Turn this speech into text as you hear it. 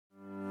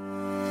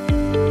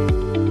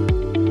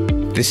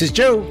This is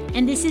Joe.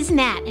 And this is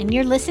Nat, and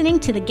you're listening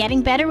to the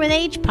Getting Better with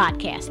Age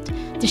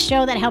podcast, the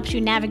show that helps you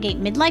navigate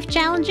midlife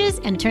challenges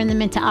and turn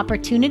them into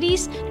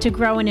opportunities to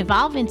grow and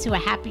evolve into a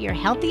happier,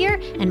 healthier,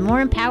 and more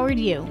empowered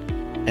you.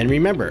 And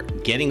remember,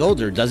 getting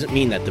older doesn't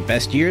mean that the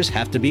best years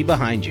have to be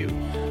behind you.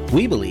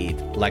 We believe,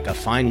 like a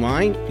fine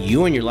wine,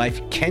 you and your life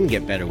can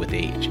get better with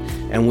age.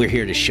 And we're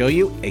here to show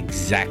you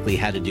exactly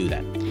how to do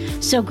that.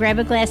 So grab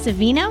a glass of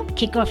vino,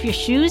 kick off your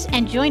shoes,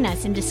 and join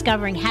us in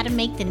discovering how to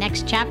make the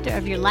next chapter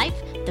of your life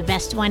the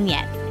best one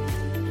yet.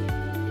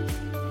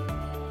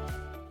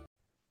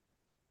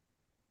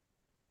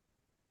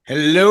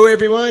 Hello,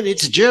 everyone.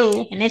 It's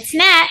Joe. And it's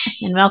Nat.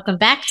 And welcome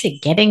back to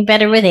Getting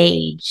Better with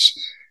Age.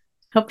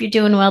 Hope you're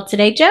doing well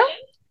today, Joe.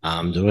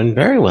 I'm doing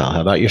very well.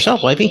 How about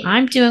yourself, Wifey?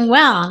 I'm doing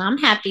well, and I'm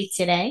happy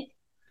today.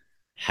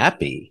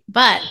 Happy?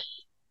 But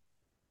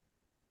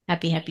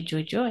happy,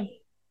 joy, joy.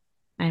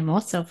 I'm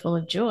also full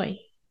of joy.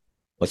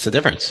 What's the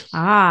difference?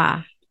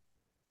 That's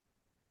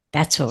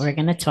what we're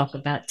going to talk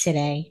about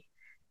today.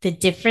 The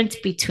difference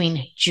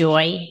between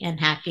joy and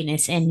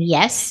happiness. And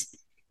yes,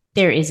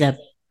 there is a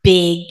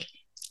big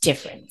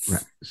difference.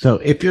 Right. So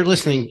if you're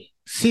listening,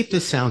 see if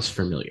this sounds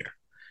familiar.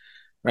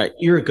 Right.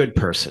 You're a good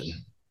person.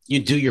 You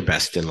do your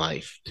best in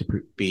life to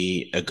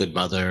be a good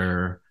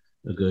mother,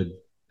 a good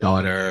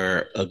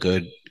daughter, a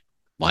good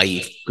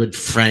wife, good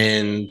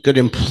friend, good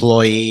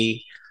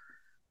employee.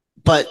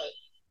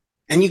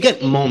 And you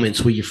get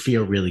moments where you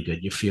feel really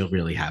good. You feel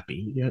really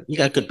happy. You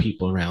got good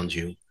people around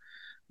you.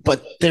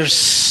 But there's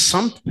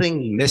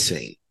something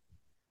missing,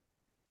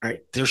 right?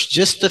 There's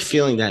just a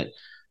feeling that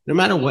no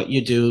matter what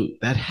you do,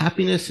 that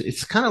happiness,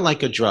 it's kind of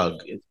like a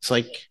drug. It's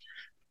like,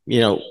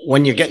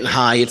 when you're getting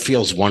high, it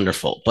feels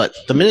wonderful. But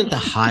the minute the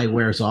high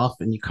wears off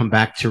and you come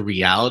back to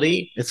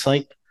reality, it's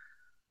like,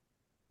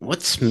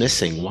 what's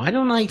missing? Why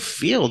don't I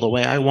feel the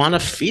way I want to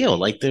feel?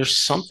 Like there's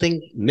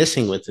something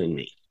missing within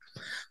me.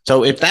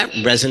 So if that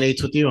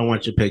resonates with you, I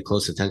want you to pay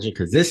close attention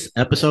because this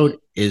episode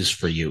is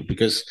for you.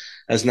 Because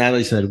as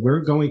Natalie said,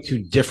 we're going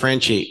to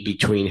differentiate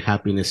between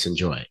happiness and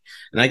joy.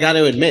 And I got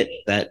to admit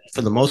that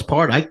for the most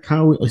part, I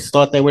kind of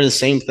thought they were the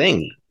same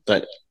thing,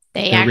 but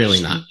they're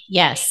really not.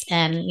 Yes.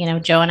 And,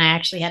 Joe and I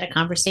actually had a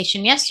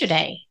conversation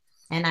yesterday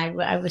and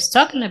I was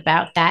talking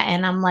about that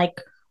and I'm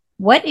like,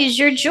 what is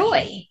your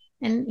joy?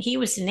 And he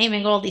was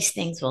naming all these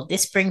things. Well,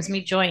 this brings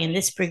me joy and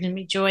this brings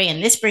me joy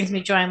and this brings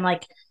me joy. I'm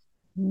like,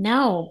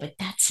 no, but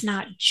that's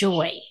not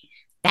joy.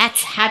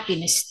 That's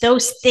happiness.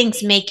 Those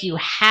things make you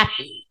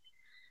happy,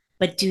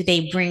 but do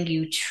they bring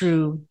you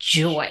true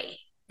joy?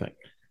 Right.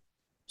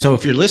 So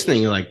if you're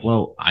listening, you're like,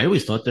 well, I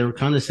always thought they were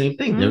kind of the same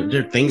thing.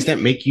 They're things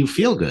that make you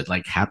feel good,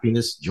 like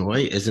happiness,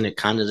 joy. Isn't it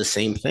kind of the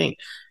same thing?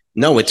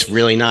 No, it's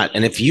really not.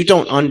 And if you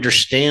don't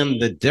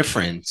understand the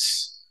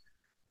difference,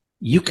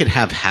 you could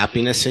have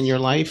happiness in your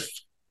life,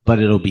 but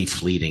it'll be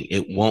fleeting.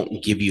 It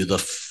won't give you the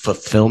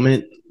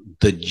fulfillment,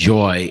 the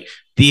joy,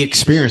 the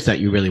experience that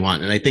you really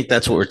want. And I think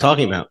that's what we're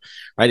talking about,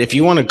 right? If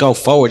you want to go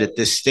forward at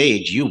this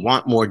stage, you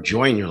want more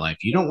joy in your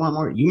life. You don't want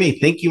more. You may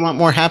think you want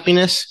more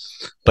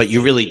happiness, but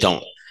you really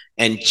don't.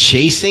 And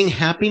chasing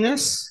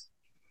happiness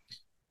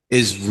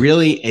is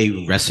really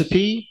a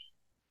recipe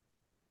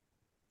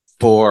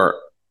for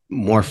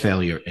more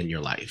failure in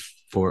your life,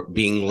 for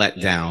being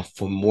let down,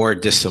 for more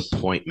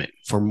disappointment,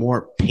 for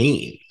more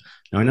pain.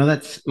 Now, I know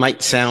that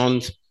might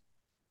sound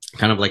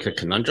kind of like a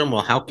conundrum.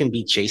 Well, how can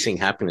be chasing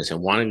happiness and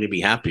wanting to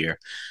be happier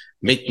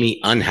make me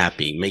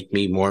unhappy, make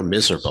me more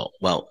miserable?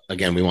 Well,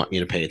 again, we want you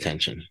to pay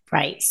attention.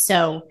 Right.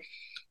 So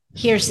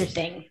here's the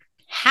thing.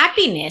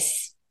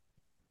 Happiness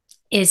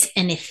is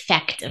an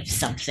effect of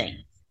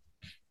something.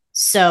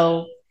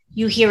 So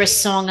you hear a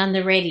song on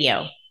the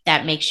radio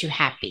that makes you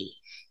happy.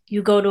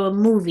 You go to a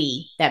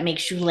movie that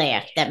makes you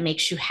laugh, that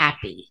makes you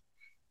happy.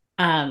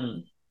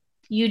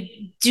 You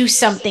do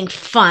something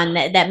fun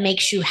that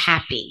makes you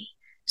happy.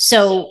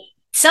 So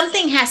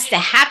something has to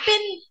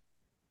happen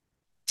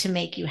to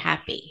make you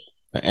happy.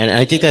 And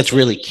I think that's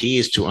really key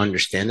is to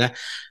understand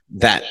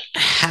that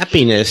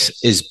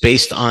happiness is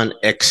based on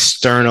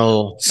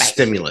external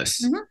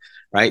stimulus,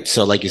 right?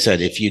 So like you said,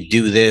 if you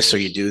do this or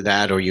you do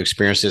that or you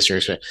experience this,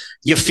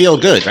 you feel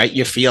good, right?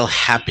 You feel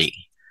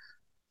happy.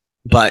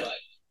 But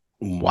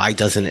why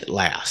doesn't it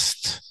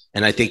last?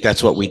 And I think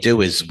that's what we do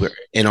is we're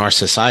in our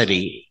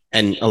society,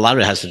 and a lot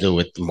of it has to do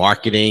with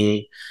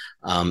marketing,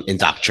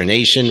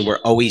 indoctrination. We're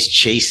always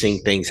chasing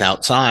things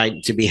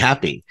outside to be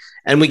happy,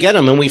 and we get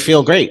them and we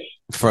feel great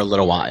for a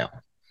little while,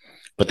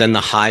 but then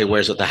the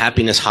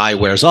happiness high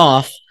wears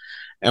off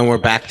and we're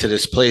back to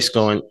this place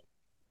going,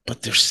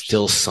 but there's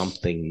still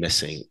something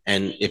missing.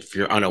 And if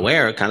you're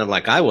unaware, kind of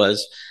like I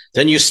was,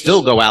 then you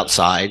still go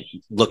outside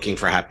looking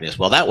for happiness.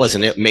 Well, that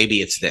wasn't it.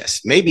 Maybe it's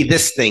this. Maybe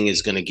this thing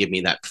is going to give me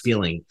that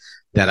feeling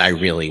that I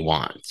really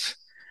want.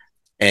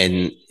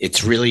 And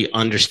it's really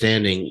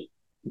understanding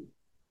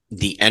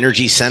the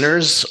energy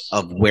centers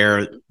of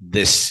where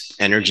this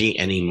energy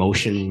and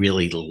emotion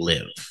really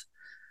live.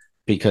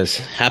 Because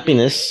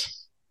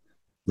happiness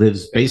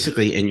lives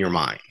basically in your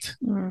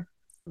mind.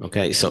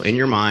 Okay. So in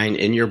your mind,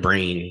 in your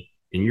brain,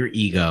 in your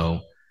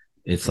ego,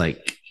 it's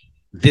like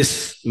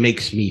this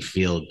makes me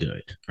feel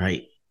good,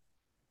 right?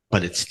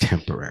 But it's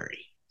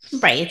temporary.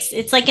 Right.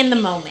 It's like in the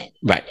moment.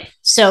 Right.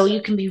 So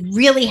you can be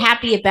really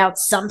happy about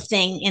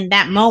something in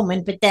that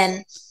moment, but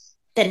then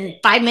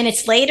 5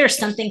 minutes later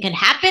something can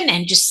happen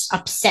and just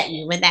upset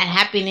you and that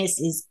happiness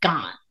is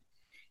gone.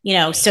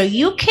 So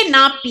you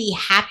cannot be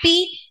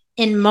happy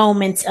in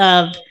moments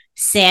of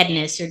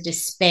sadness or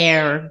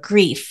despair or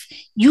grief.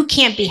 You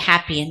can't be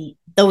happy in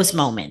those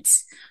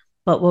moments.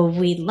 But what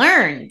we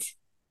learned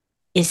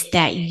is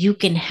that you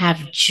can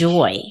have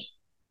joy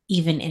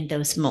even in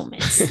those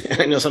moments.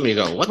 I know some of you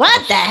go,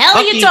 what the hell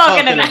are you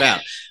talking about?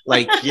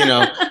 Like,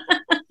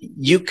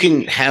 you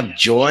can have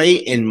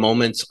joy in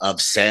moments of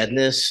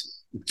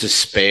sadness,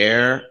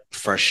 despair,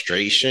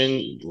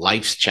 frustration,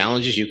 life's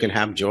challenges. You can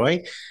have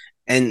joy.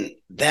 And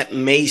that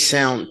may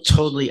sound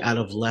totally out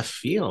of left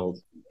field,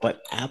 but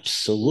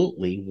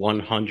absolutely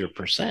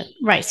 100%.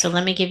 Right. So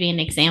let me give you an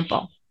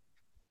example.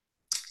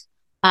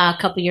 A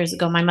couple of years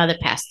ago, my mother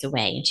passed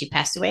away, and she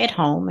passed away at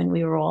home, and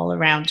we were all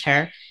around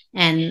her.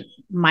 And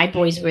my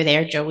boys were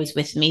there. Joe was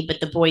with me, but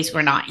the boys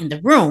were not in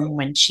the room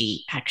when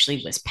she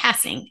actually was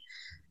passing.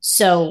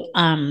 So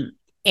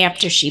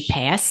after she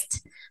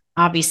passed,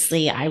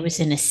 obviously I was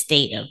in a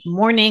state of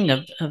mourning,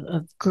 of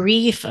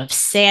grief, of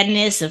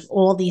sadness, of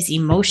all these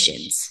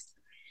emotions.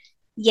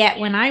 Yet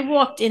when I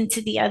walked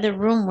into the other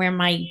room where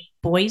my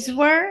boys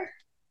were,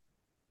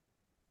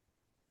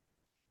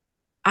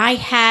 I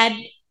had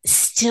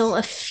still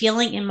a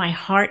feeling in my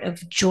heart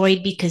of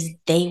joy because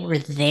they were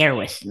there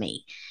with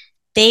me.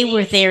 They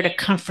were there to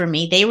comfort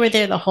me. They were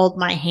there to hold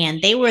my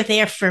hand. They were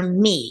there for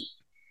me.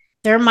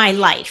 They're my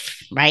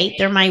life, right?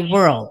 They're my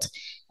world.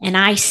 And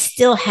I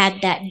still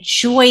had that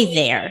joy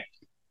there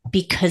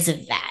because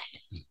of that.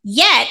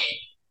 Yet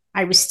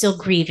I was still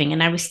grieving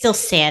and I was still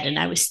sad and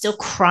I was still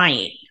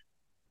crying.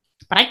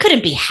 But I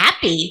couldn't be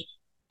happy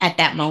at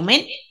that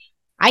moment.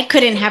 I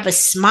couldn't have a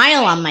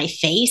smile on my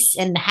face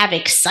and have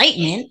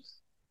excitement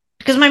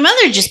because my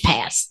mother just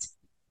passed.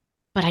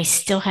 But I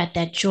still had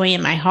that joy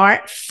in my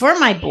heart for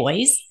my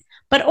boys,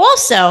 but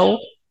also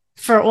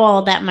for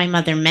all that my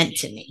mother meant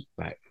to me.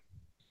 Right.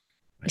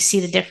 You see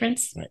the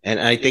difference? Right. And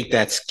I think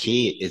that's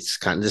key.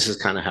 This is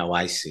kind of how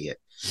I see it.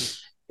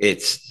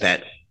 It's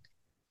that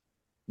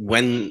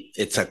when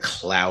it's a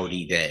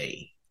cloudy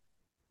day,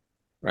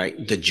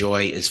 right? The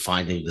joy is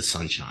finding the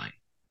sunshine.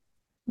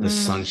 The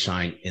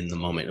sunshine in the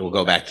moment. And we'll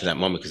go back to that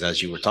moment because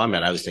as you were talking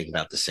about, I was thinking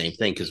about the same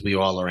thing because we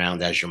were all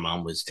around as your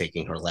mom was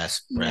taking her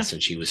last breaths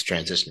and she was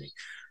transitioning.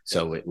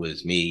 So it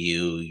was me,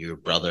 you, your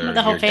brother, your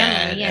family,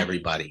 dad,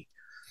 everybody.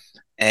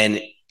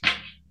 And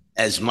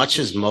as much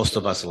as most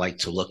of us like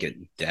to look at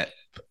death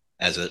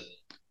as a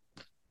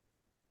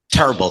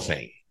terrible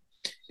thing,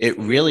 it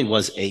really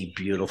was a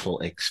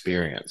beautiful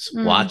experience.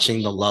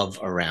 Watching the love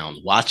around,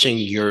 watching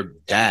your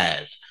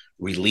dad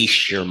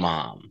release your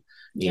mom.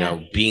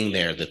 Being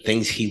there, the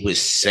things he was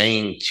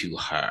saying to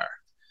her,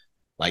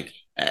 like,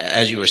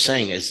 as you were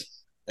saying,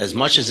 as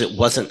much as it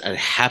wasn't a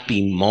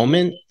happy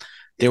moment,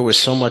 there was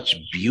so much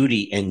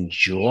beauty and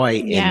joy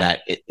in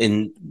that.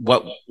 In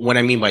what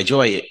I mean by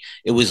joy,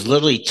 it was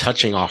literally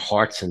touching our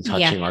hearts and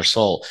touching our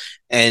soul.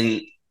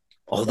 And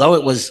although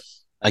it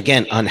was,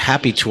 again,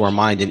 unhappy to our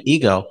mind and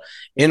ego,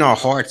 in our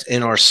hearts,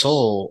 in our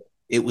soul,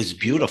 it was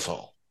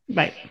beautiful.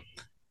 Right.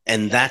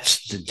 And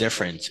that's the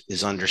difference,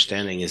 is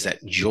understanding is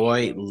that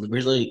joy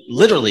really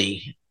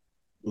literally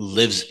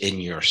lives in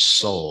your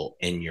soul,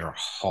 in your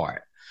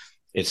heart.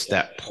 It's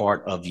that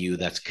part of you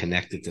that's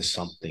connected to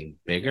something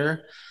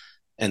bigger.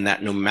 And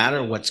that no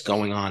matter what's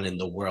going on in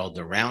the world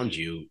around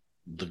you,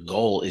 the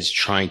goal is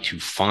trying to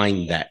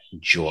find that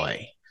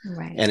joy.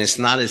 Right. And it's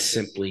not as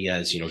simply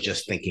as,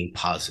 just thinking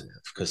positive.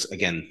 Because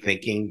again,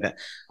 thinking that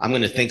I'm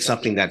going to think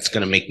something that's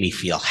going to make me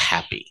feel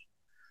happy.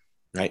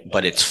 Right.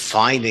 But it's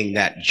finding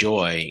that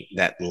joy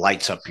that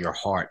lights up your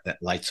heart,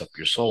 that lights up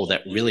your soul,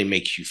 that really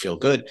makes you feel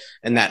good.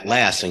 And that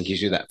lasts and gives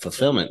you that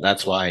fulfillment.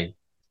 That's why,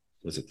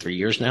 was it 3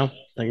 years now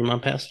that your mom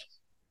passed?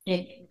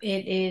 It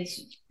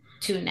is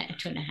two and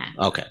a half.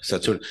 Okay. So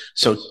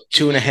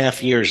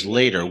 2.5 years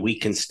later, we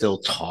can still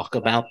talk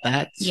about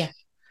that. Yeah.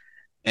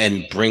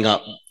 And bring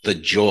up the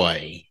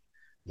joy,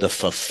 the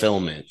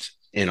fulfillment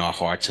in our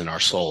hearts and our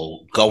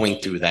soul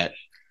going through that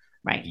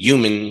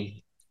human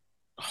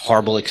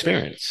horrible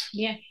experience.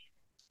 Yeah.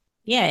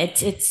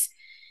 It's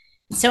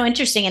so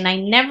interesting. And I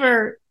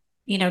never,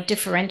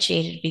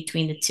 differentiated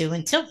between the two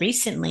until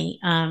recently.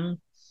 And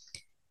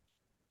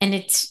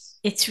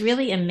it's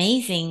really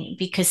amazing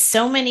because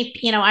so many,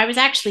 I was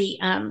actually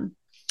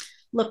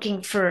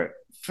looking for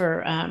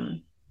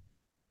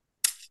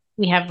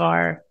we have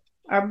our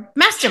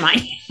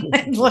mastermind.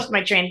 I lost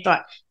my train of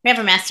thought. We have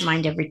a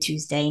mastermind every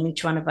Tuesday, and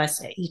each one of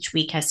us each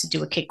week has to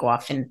do a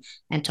kickoff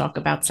and talk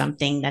about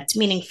something that's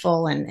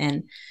meaningful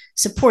and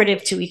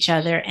supportive to each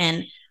other.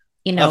 And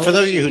for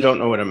those of you who don't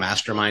know what a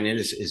mastermind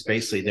is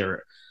basically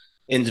they're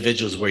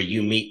individuals where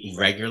you meet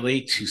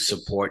regularly to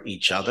support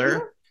each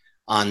other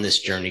on this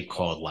journey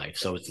called life.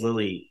 So it's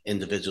literally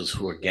individuals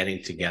who are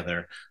getting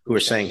together, who are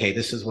saying, "Hey,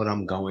 this is what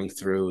I'm going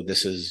through.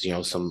 This is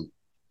some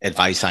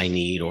advice I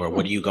need, or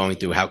what are you going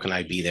through? How can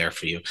I be there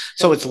for you?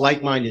 So it's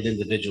like-minded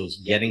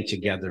individuals getting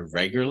together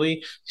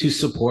regularly to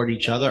support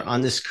each other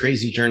on this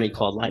crazy journey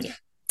called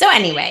life. So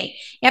anyway,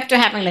 after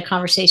having the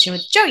conversation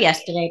with Joe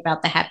yesterday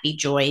about the happy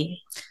joy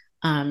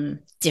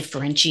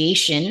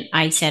differentiation,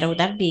 I said, oh,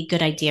 that'd be a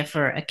good idea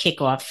for a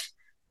kickoff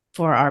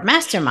for our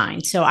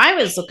mastermind. So I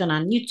was looking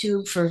on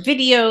YouTube for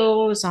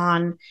videos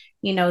on,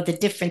 the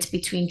difference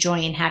between joy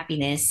and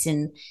happiness,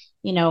 and,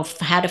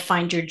 how to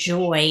find your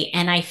joy.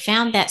 And I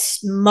found that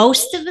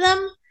most of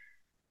them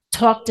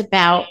talked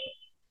about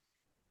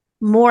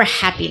more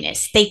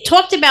happiness. They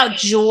talked about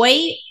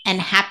joy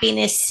and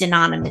happiness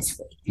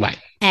synonymously. Right.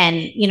 And,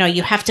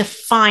 you have to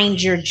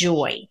find your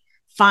joy,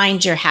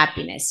 find your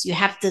happiness. You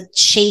have to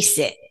chase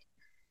it.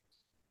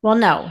 Well,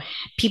 no,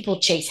 people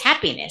chase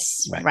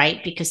happiness,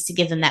 right? Because to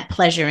give them that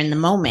pleasure in the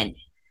moment.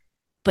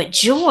 But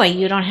joy,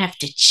 you don't have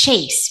to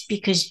chase,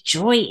 because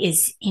joy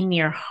is in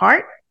your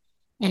heart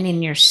and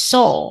in your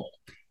soul.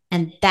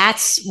 And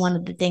that's one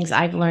of the things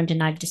I've learned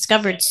and I've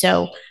discovered.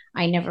 So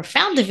I never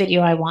found the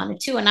video I wanted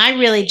to. And I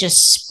really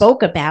just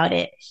spoke about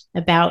it,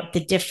 about the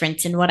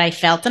difference and what I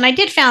felt. And I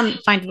did find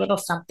a little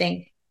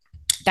something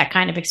that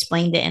kind of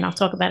explained it. And I'll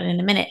talk about it in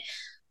a minute.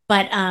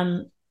 But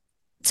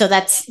so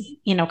that's,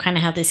 kind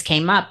of how this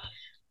came up.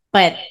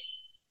 But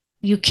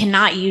you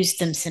cannot use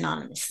them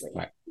synonymously.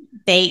 Right.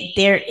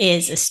 There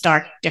is a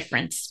stark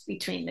difference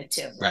between the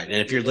two. Right. And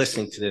if you're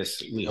listening to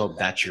this, we hope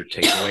that's your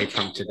takeaway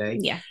from today.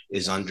 Yeah.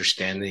 Is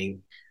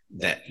understanding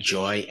that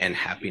joy and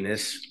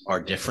happiness are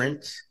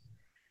different.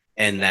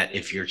 And that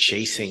if you're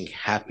chasing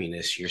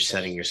happiness, you're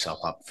setting yourself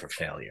up for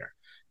failure,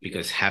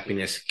 because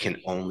happiness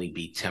can only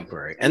be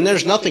temporary. And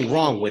there's nothing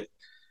wrong with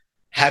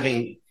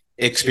having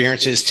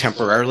experiences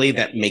temporarily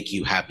that make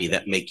you happy,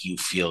 that make you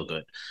feel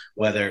good,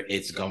 whether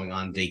it's going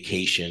on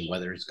vacation,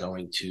 whether it's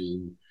going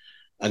to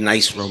a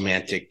nice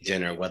romantic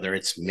dinner, whether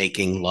it's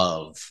making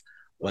love,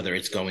 whether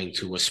it's going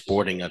to a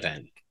sporting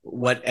event,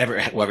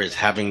 whether it's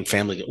having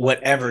family,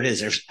 whatever it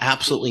is, there's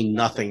absolutely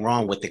nothing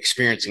wrong with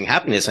experiencing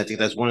happiness. I think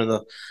that's one of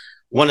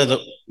the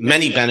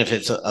many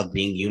benefits of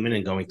being human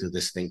and going through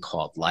this thing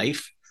called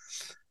life.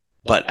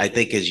 But I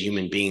think as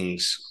human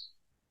beings,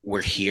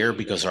 we're here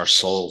because our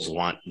souls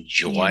want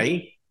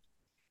joy,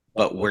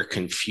 but we're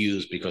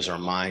confused because our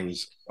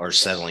minds are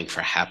settling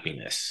for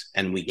happiness.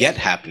 And we get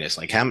happiness.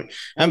 Like how many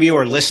of you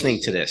are listening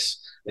to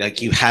this?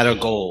 Like you had a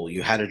goal,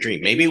 you had a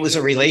dream. Maybe it was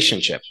a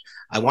relationship.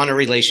 I want a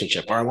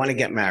relationship, or I want to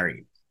get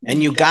married.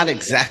 And you got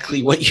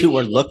exactly what you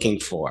were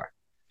looking for.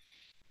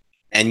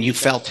 And you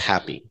felt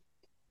happy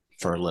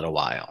for a little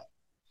while.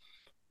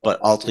 But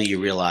ultimately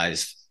you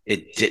realized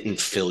it didn't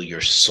fill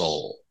your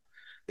soul.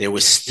 There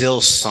was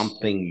still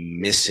something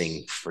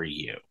missing for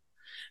you.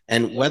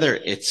 And whether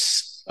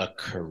it's a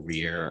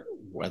career,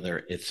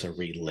 whether it's a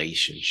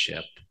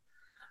relationship,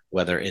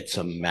 whether it's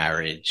a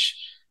marriage,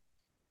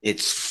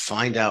 it's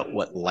find out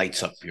what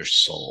lights up your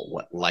soul,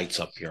 what lights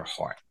up your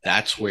heart.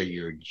 That's where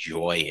your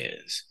joy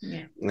is.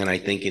 Yeah. And I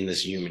think in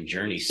this human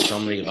journey, so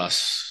many of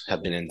us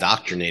have been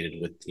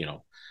indoctrinated with,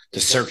 the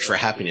search for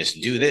happiness.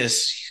 Do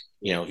this,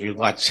 if you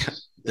watch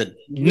the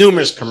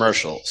numerous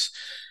commercials.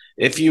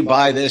 If you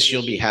buy this,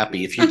 you'll be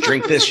happy. If you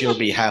drink this, you'll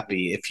be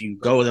happy. If you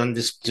go on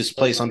this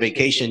place on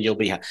vacation, you'll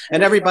be happy.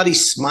 And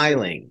everybody's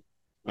smiling,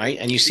 right?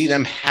 And you see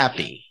them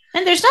happy.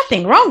 And there's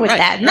nothing wrong with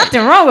that.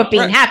 Nothing wrong with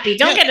being happy.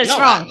 Don't get us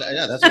wrong.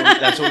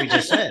 That's what we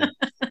just said.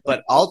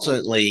 But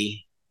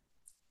ultimately,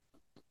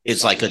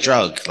 it's like a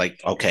drug. Like,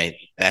 okay,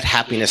 that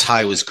happiness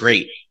high was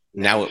great.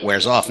 Now it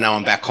wears off. Now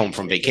I'm back home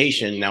from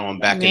vacation. Now I'm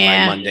back in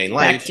my mundane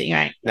life.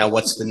 Now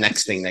what's the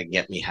next thing that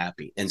get me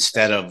happy?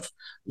 Instead of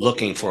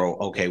looking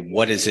for, okay,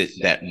 what is it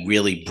that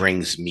really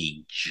brings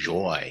me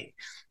joy,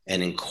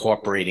 and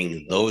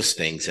incorporating those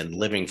things and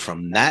living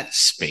from that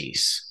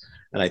space.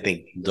 And I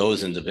think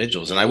those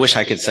individuals, and I wish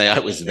I could say I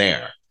was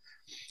there,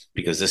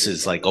 because this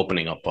is like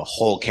opening up a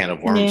whole can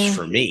of worms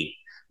for me,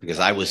 because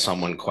I was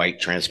someone quite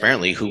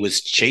transparently who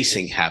was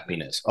chasing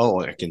happiness.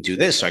 Oh, I can do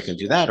this, or I can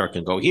do that, or I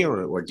can go here,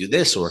 or do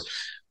this, or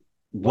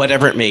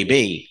whatever it may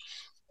be.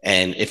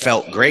 And it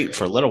felt great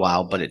for a little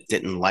while, but it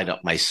didn't light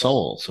up my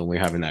soul. So we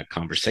were having that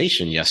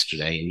conversation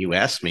yesterday, and you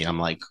asked me, I'm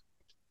like,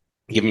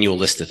 giving you a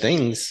list of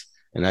things.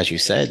 And as you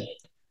said,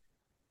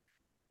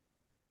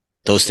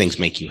 those things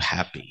make you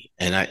happy.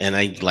 And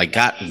I like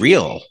got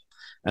real,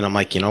 and I'm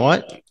like, you know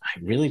what? I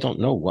really don't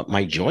know what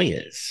my joy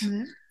is.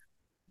 Mm-hmm.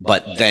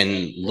 But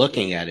then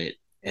looking at it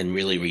and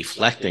really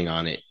reflecting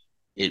on it,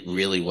 it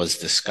really was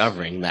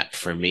discovering that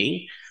for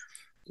me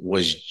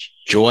was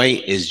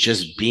joy is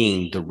just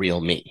being the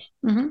real me.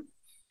 Mm-hmm.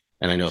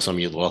 And I know some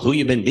of you, well, who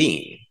you been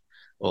being?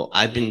 Well,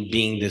 I've been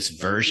being this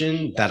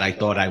version that I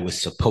thought I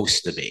was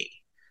supposed to be,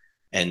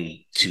 and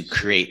to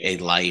create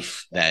a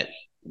life that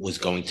was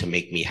going to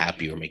make me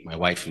happy or make my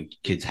wife and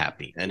kids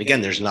happy. And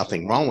again, there's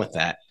nothing wrong with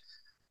that.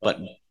 But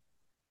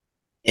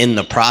in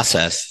the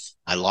process,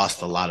 I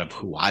lost a lot of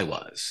who I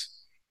was.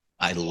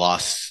 I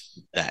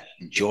lost that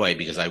joy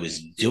because I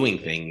was doing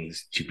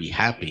things to be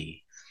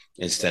happy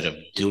instead of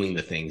doing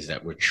the things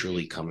that were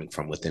truly coming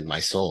from within my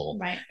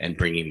soul and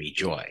bringing me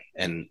joy.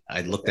 And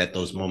I looked at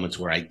those moments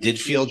where I did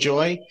feel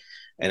joy,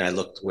 and I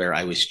looked where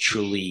I was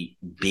truly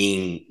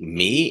being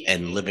me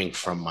and living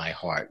from my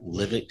heart,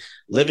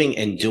 living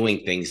and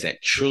doing things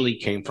that truly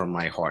came from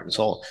my heart and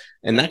soul.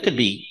 And that could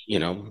be,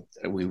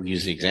 we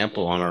use the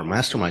example on our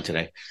mastermind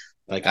today.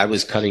 Like I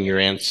was cutting your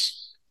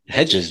aunt's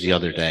hedges the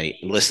other day,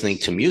 listening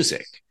to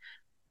music,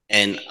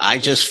 and I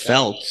just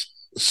felt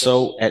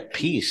so at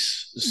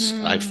peace.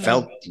 I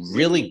felt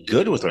really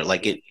good with her.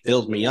 Like it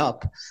filled me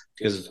up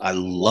because I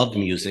love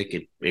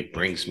music. It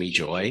brings me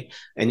joy.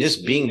 And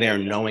just being there,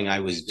 knowing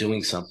I was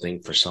doing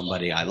something for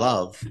somebody I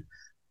love,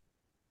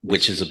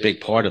 which is a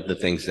big part of the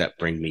things that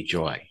bring me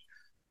joy.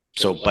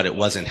 So, but it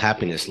wasn't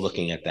happiness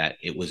looking at that.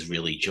 It was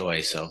really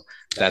joy. So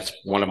that's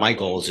one of my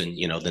goals in,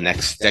 the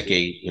next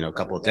decade,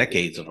 couple of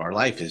decades of our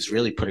life is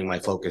really putting my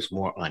focus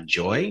more on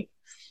joy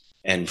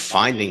and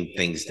finding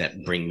things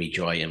that bring me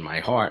joy in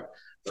my heart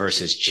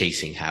versus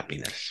chasing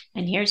happiness.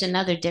 And here's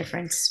another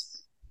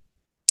difference.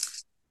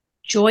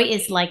 Joy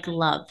is like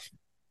love.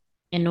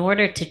 In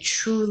order to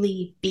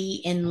truly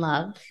be in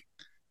love,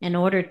 in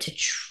order to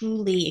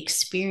truly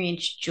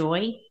experience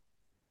joy,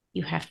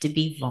 you have to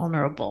be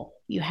vulnerable.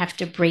 You have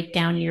to break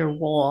down your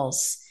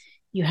walls.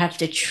 You have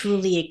to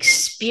truly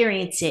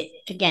experience it,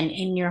 again,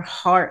 in your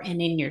heart and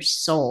in your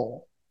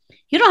soul.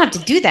 You don't have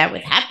to do that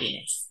with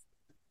happiness,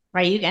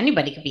 right?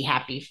 Anybody could be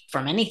happy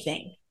from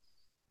anything.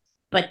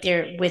 But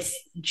there, with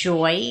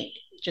joy,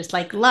 just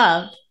like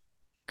love,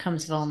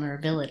 comes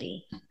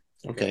vulnerability.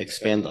 Okay,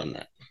 expand on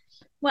that.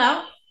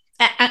 Well,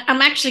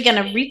 I'm actually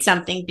going to read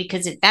something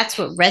because that's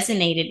what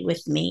resonated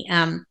with me.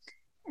 And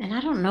I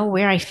don't know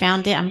where I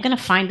found it. I'm going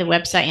to find the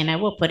website and I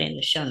will put it in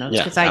the show notes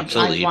because I want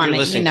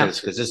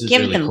to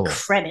give them cool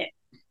credit.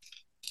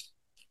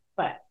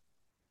 But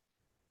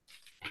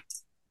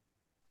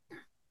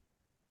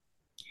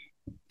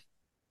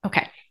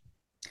okay.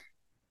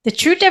 The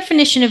true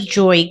definition of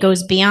joy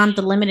goes beyond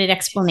the limited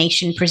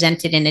explanation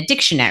presented in a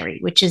dictionary,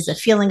 which is a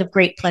feeling of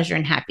great pleasure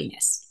and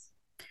happiness.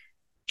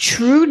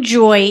 True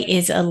joy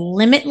is a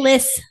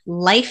limitless,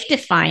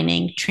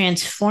 life-defining,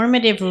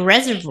 transformative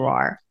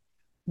reservoir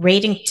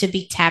waiting to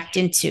be tapped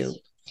into.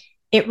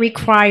 It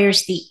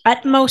requires the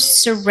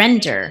utmost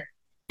surrender,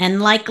 and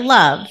like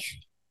love,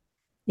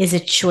 is a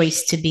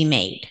choice to be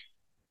made.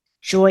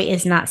 Joy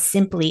is not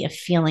simply a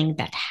feeling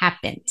that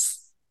happens.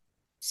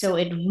 So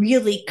it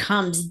really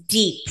comes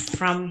deep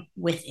from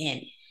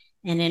within.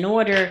 And in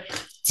order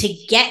to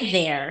get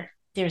there,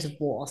 there's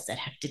walls that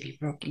have to be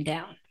broken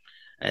down.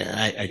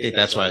 I think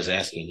that's why I was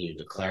asking you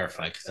to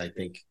clarify, because I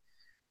think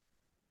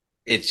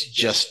it's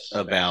just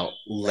about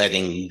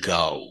letting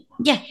go.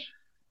 Yeah.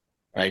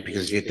 Right?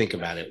 Because if you think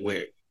about it,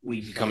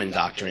 we become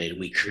indoctrinated.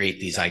 We create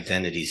these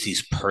identities,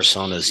 these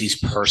personas, these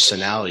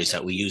personalities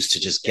that we use to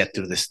just get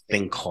through this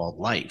thing called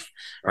life,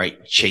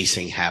 right?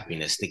 Chasing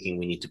happiness, thinking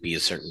we need to be a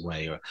certain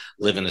way or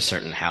live in a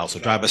certain house or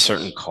drive a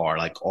certain car,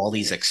 like all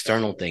these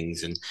external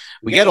things. And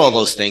we get all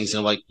those things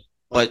and like,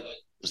 but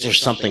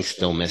there's something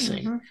still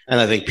missing. Mm-hmm. And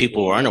I think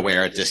people who are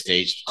unaware at this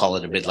stage call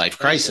it a midlife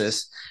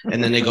crisis.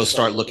 And then they go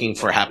start looking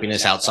for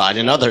happiness outside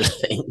in other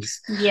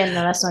things. Yeah,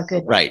 no, that's not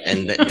good. Right.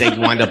 And they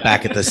wind up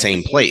back at the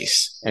same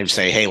place and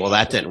say, hey, well,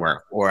 that didn't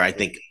work. Or I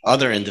think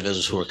other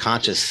individuals who are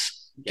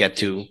conscious get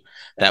to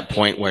that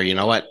point where, you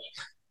know what,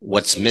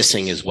 what's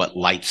missing is what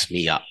lights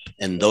me up.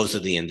 And those are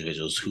the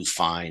individuals who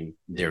find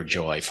their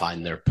joy,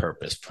 find their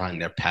purpose,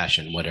 find their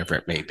passion, whatever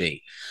it may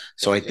be.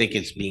 So I think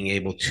it's being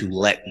able to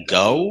let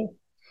go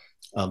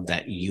of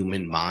that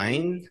human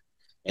mind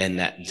and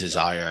that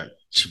desire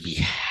to be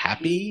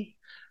happy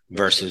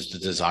versus the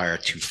desire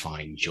to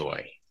find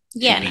joy,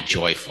 to be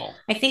joyful.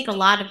 I think a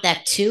lot of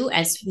that too,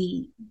 as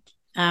we,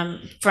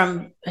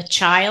 from a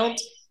child,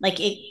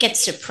 like it gets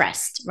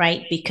suppressed,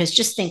 right? Because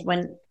just think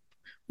when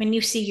you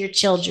see your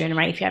children,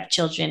 right? If you have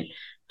children,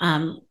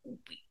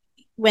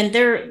 when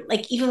they're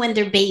like, even when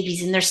they're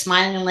babies and they're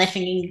smiling and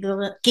laughing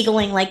and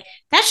giggling, like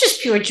that's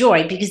just pure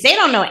joy because they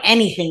don't know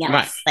anything else.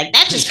 Right. Like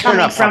that's just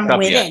coming from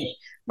within.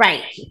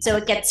 Right. So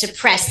it gets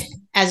suppressed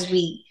as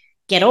we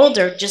get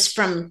older just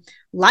from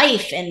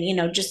life.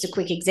 And, just a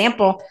quick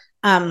example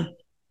that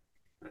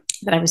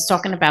I was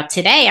talking about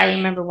today. I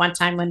remember one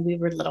time when we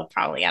were little,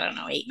 probably,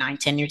 8, 9,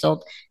 10 years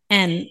old.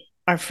 And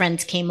our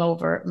friends came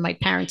over, my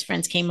parents'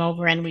 friends came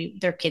over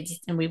and their kids,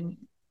 and we,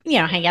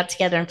 hang out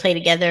together and play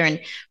together. And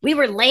we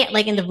were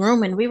like in the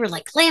room and we were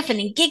like laughing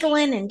and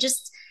giggling and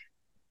just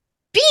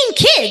being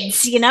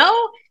kids,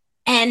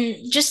 and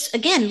just,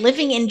 again,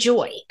 living in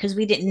joy because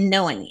we didn't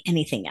know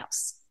anything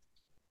else.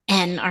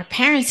 And our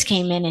parents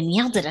came in and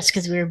yelled at us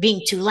because we were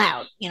being too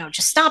loud.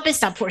 Just stop it,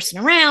 stop horsing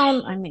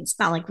around. I mean, it's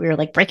not like we were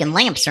like breaking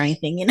lamps or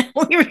anything,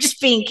 we were just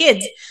being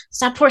kids.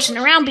 Stop horsing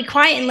around, be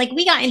quiet. And like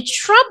we got in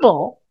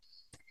trouble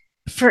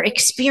for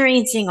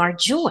experiencing our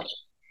joy.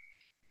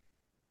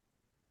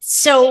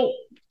 So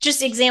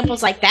just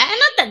examples like that. And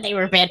not that they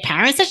were bad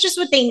parents, that's just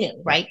what they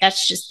knew, right?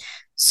 That's just,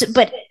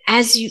 but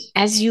as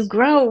you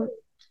grow,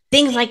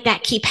 things like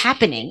that keep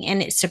happening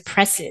and it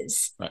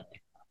suppresses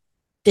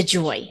the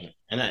joy.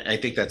 And I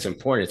think that's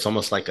important. It's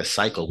almost like a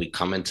cycle. We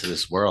come into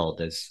this world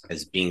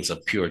as beings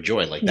of pure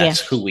joy. Like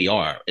that's who we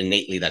are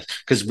innately. That's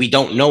because we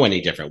don't know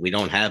any different. We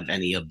don't have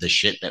any of the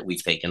shit that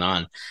we've taken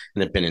on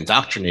and have been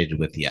indoctrinated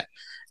with yet.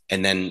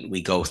 And then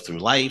we go through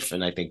life.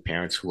 And I think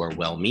parents who are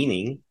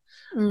well-meaning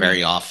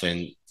very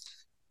often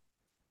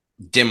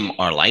dim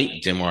our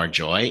light, dim our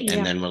joy.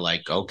 And then we're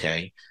like,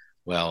 okay,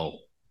 well,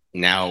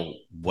 now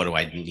what do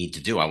I need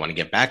to do? I want to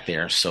get back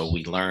there. So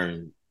we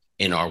learn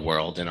in our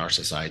world, in our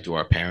society, through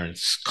our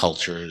parents,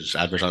 cultures,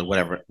 advertising,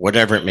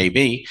 whatever it may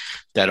be,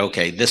 that,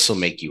 okay, this will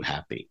make you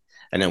happy.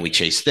 And then we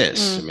chase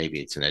this. So maybe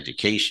it's an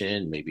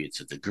education, maybe it's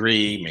a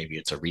degree, maybe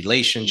it's a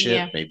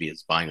relationship, maybe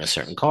it's buying a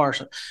certain car.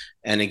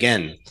 And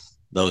again,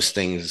 those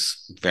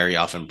things very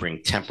often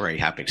bring temporary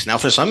happiness. Now,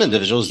 for some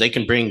individuals, they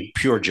can bring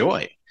pure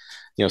joy.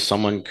 You know,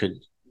 someone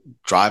could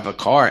drive a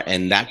car,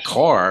 and that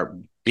car,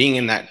 being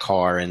in that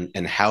car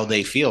and how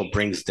they feel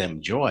brings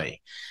them joy.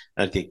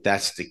 I think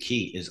that's the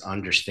key, is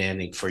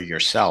understanding for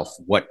yourself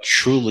what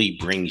truly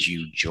brings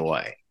you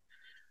joy,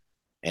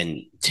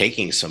 and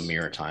taking some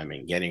mirror time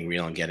and getting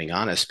real and getting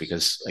honest.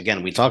 Because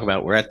again, we talk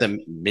about, we're at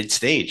the mid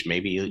stage,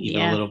 maybe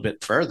even a little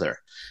bit further.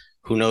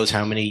 Who knows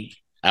how many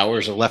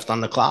hours are left on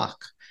the clock?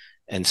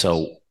 And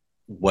so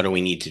what do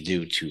we need to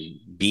do to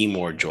be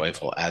more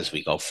joyful as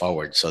we go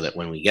forward, so that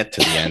when we get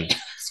to the end,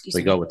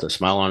 we go with a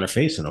smile on our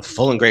face and a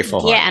full and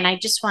grateful heart? Yeah. And I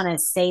just want to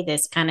say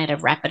this kind of to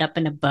wrap it up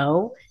in a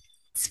bow.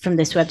 It's from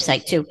this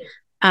website too.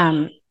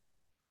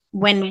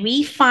 When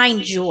we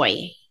find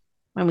joy,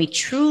 when we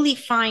truly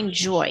find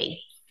joy,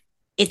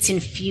 it's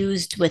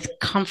infused with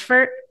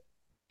comfort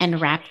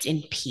and wrapped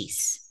in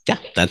peace. Yeah,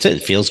 that's it.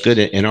 It feels good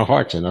in our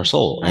hearts and our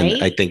soul. Right?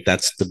 And I think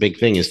that's the big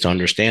thing, is to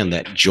understand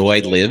that joy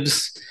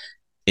lives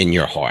in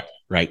your heart,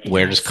 right?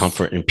 Where does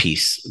comfort and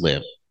peace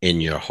live? In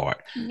your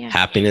heart.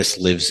 Happiness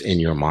lives in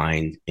your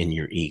mind, in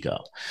your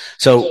ego.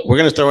 So we're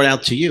going to throw it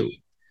out to you,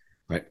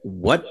 right?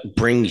 What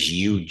brings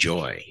you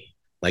joy?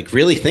 Like,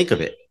 really think of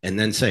it and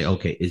then say,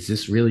 okay, is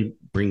this really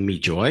bring me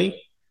joy?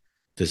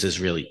 Does this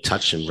really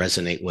touch and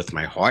resonate with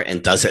my heart?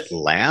 And does it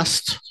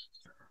last?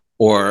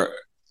 Or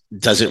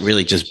does it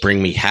really just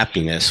bring me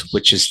happiness,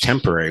 which is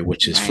temporary,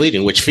 which is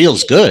fleeting, which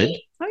feels good?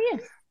 Oh, yeah.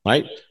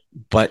 Right?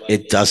 But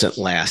it doesn't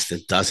last.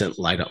 It doesn't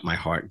light up my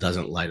heart,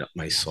 doesn't light up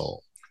my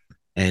soul.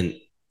 And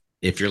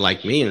if you're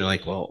like me and you're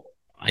like, well,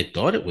 I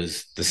thought it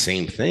was the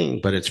same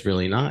thing, but it's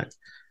really not.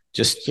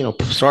 Just,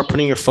 start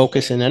putting your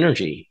focus and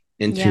energy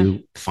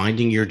into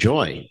finding your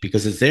joy,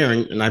 because it's there.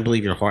 And I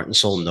believe your heart and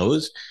soul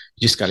knows.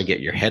 You just got to get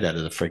your head out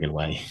of the friggin'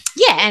 way.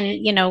 Yeah.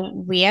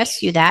 And, we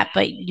asked you that,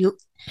 but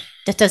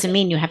that doesn't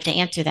mean you have to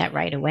answer that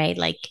right away.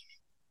 Like,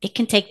 it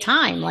can take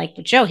time. Like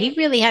Joe, he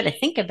really had to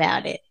think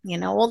about it.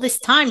 All this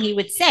time he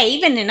would say,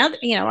 even in other,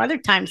 other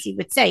times he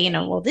would say,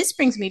 well, this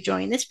brings me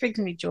joy and this brings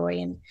me joy.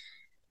 And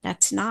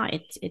that's not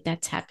it.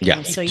 That's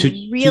happiness. Yeah. So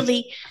you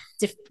really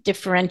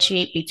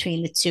differentiate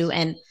between the two.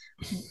 And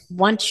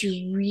once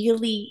you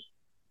really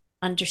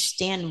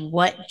understand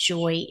what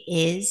joy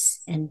is,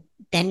 and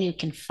then you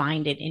can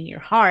find it in your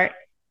heart,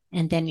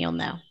 and then you'll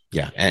know.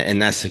 Yeah.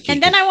 And that's the key.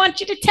 And then I want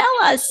you to tell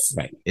us.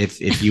 Right.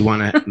 If you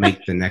want to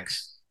make the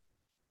next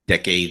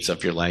decades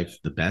of your life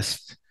the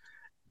best,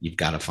 you've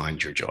got to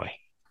find your joy.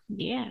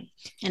 Yeah.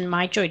 And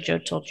my joy, Joe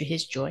told you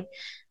his joy.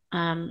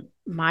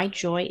 My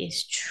joy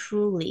is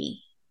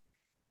truly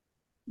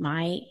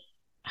my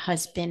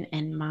husband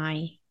and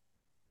my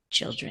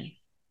children.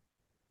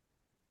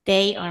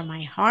 They are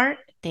my heart.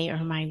 They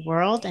are my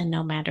world. And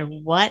no matter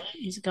what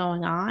is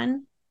going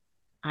on,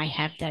 I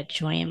have that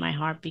joy in my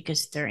heart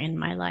because they're in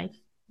my life.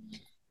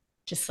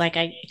 Just like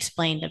I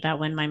explained about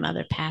when my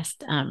mother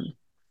passed.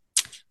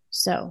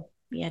 So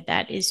yeah,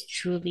 that is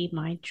truly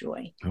my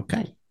joy.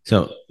 Okay.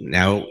 So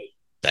now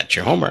that's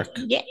your homework.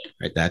 Yeah.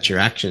 Right. That's your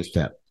action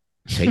step.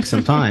 Take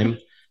some time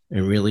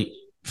and really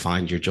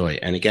find your joy.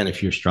 And again,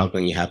 if you're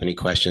struggling, you have any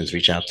questions,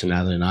 reach out to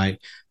Natalie and I.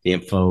 The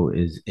info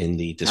is in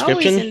the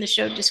description. Always in the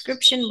show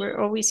description. We're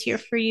always here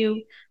for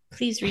you.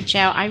 Please reach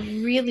out. I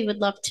really would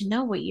love to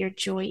know what your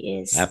joy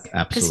is.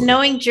 Absolutely. Because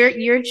knowing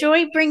your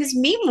joy brings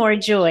me more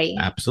joy.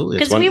 Absolutely.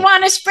 Because we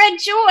want to spread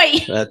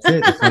joy. That's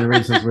it. It's one of the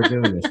reasons we're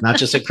doing this. Not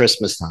just at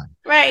Christmas time.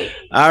 Right.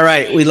 All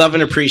right. We love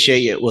and appreciate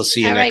you. We'll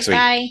see you next week.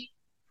 Bye.